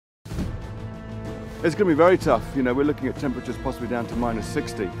It's going to be very tough. You know, we're looking at temperatures possibly down to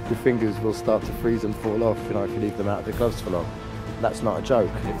 -60. Your fingers will start to freeze and fall off, you know, if you leave them out of the gloves for long. That's not a joke.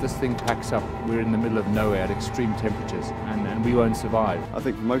 If this thing packs up, we're in the middle of nowhere at extreme temperatures, and we won't survive. I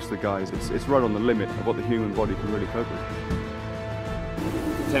think for most of the guys, it's right on the limit of what the human body can really cope with.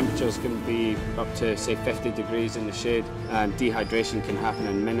 Temperatures can be up to, say, 50 degrees in the shade, and dehydration can happen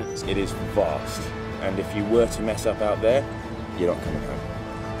in minutes. It is vast, and if you were to mess up out there, you're not coming home.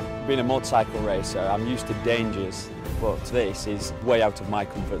 Being a motorcycle racer, I'm used to dangers, but this is way out of my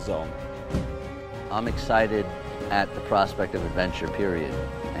comfort zone. I'm excited at the prospect of adventure, period.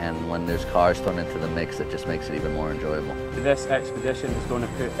 And when there's cars thrown into the mix, it just makes it even more enjoyable. This expedition is going to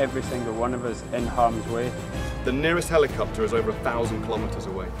put every single one of us in harm's way. The nearest helicopter is over 1,000 kilometres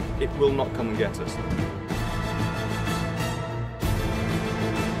away. It will not come and get us.